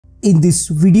In this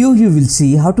video, you will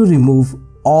see how to remove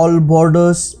all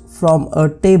borders from a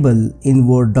table in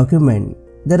Word document.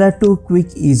 There are two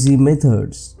quick easy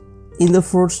methods. In the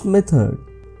first method,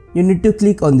 you need to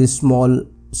click on the small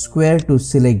square to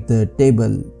select the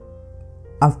table.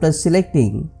 After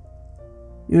selecting,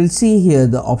 you will see here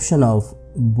the option of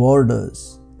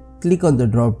borders. Click on the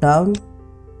drop down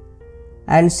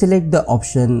and select the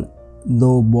option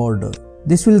no border.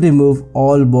 This will remove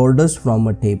all borders from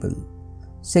a table.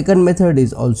 Second method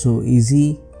is also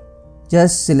easy.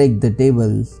 Just select the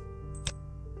table.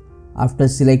 After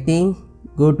selecting,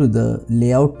 go to the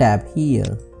layout tab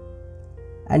here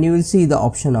and you will see the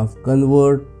option of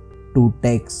convert to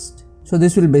text. So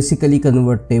this will basically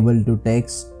convert table to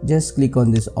text. Just click on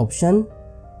this option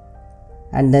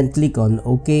and then click on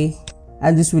OK,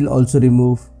 and this will also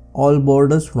remove all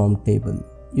borders from table.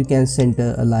 You can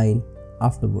center a line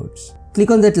afterwards. Click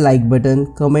on that like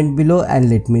button, comment below and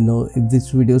let me know if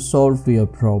this video solved your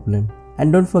problem.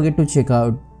 And don't forget to check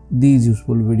out these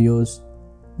useful videos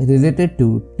related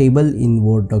to table in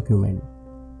Word document.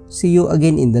 See you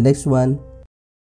again in the next one.